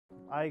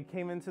I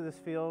came into this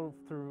field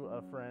through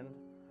a friend.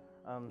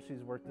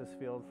 She's worked this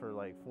field for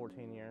like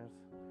 14 years,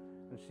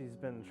 and she's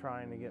been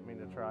trying to get me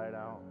to try it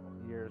out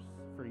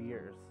for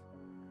years.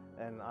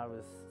 And I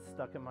was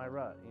stuck in my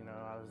rut. You know,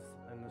 I was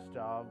in this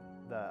job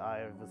that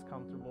I was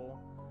comfortable.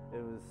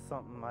 It was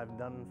something I've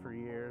done for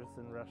years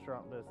in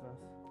restaurant business.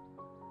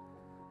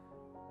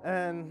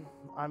 And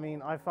I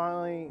mean, I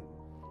finally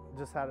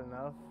just had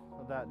enough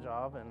of that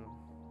job, and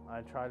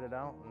I tried it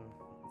out, and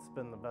it's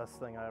been the best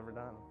thing I've ever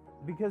done.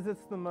 Because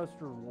it's the most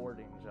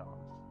rewarding job.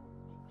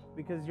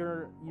 Because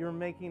you're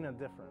making a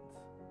difference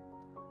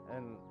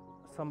in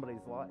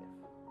somebody's life.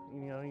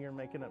 You know, you're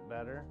making it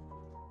better.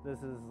 This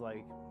is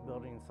like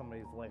building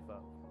somebody's life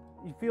up.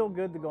 You feel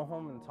good to go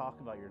home and talk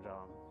about your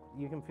job.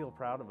 You can feel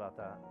proud about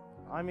that.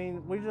 I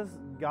mean, we just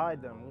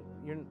guide them.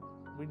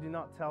 We do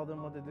not tell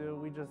them what to do.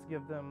 We just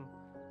give them,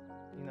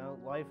 you know,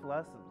 life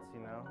lessons,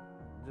 you know.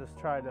 Just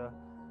try to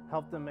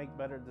help them make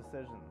better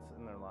decisions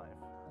in their life.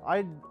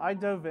 I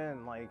dove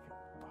in like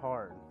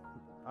hard.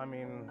 I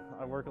mean,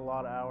 I work a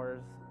lot of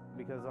hours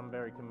because I'm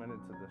very committed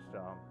to this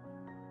job.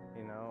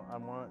 You know, I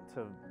want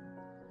to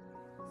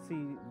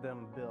see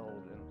them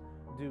build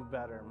and do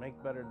better,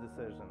 make better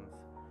decisions.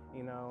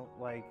 You know,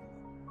 like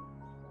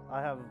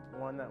I have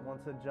one that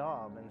wants a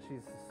job, and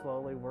she's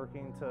slowly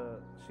working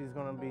she's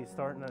gonna be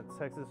starting at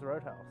Texas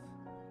Roadhouse.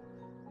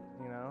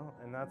 You know,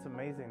 and that's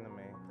amazing to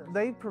me.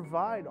 They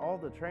provide all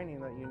the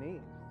training that you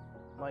need.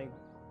 Like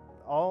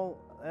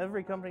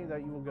every company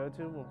that you will go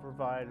to will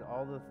provide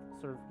all the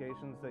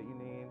certifications that you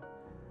need,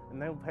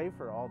 and they'll pay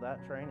for all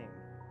that training.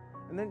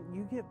 And then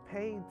you get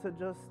paid to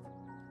just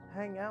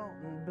hang out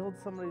and build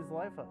somebody's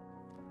life up.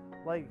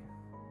 Like,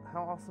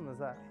 how awesome is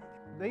that?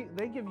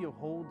 They give you a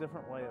whole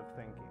different way of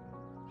thinking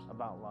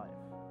about life.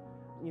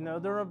 You know,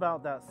 they're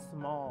about that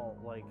small,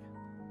 like,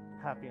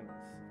 happiness.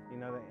 You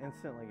know, they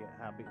instantly get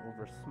happy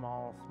over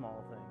small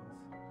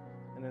things.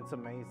 And it's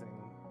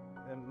amazing.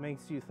 It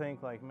makes you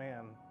think like,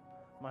 man,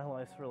 my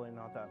life's really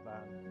not that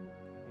bad,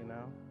 you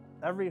know?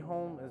 Every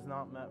home is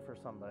not meant for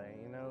somebody,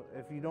 you know?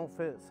 If you don't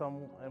fit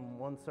in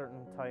one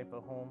certain type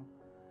of home,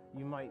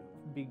 you might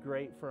be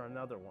great for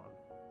another one,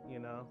 you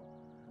know?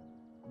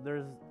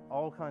 There's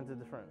all kinds of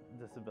different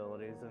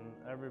disabilities, and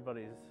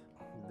everybody's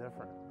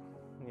different,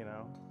 you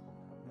know?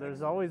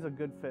 There's always a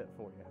good fit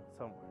for you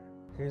somewhere.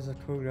 He's a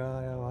cool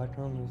guy. I like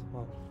him. He's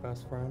my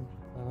best friend.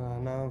 I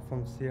know him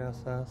from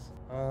CSS.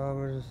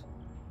 We just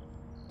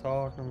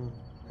talk and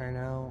hang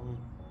out, and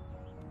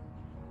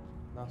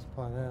that's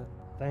probably it.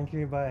 Thank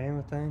you by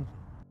anything.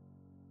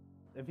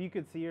 If you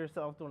could see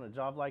yourself doing a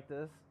job like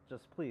this,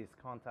 just please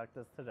contact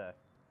us today.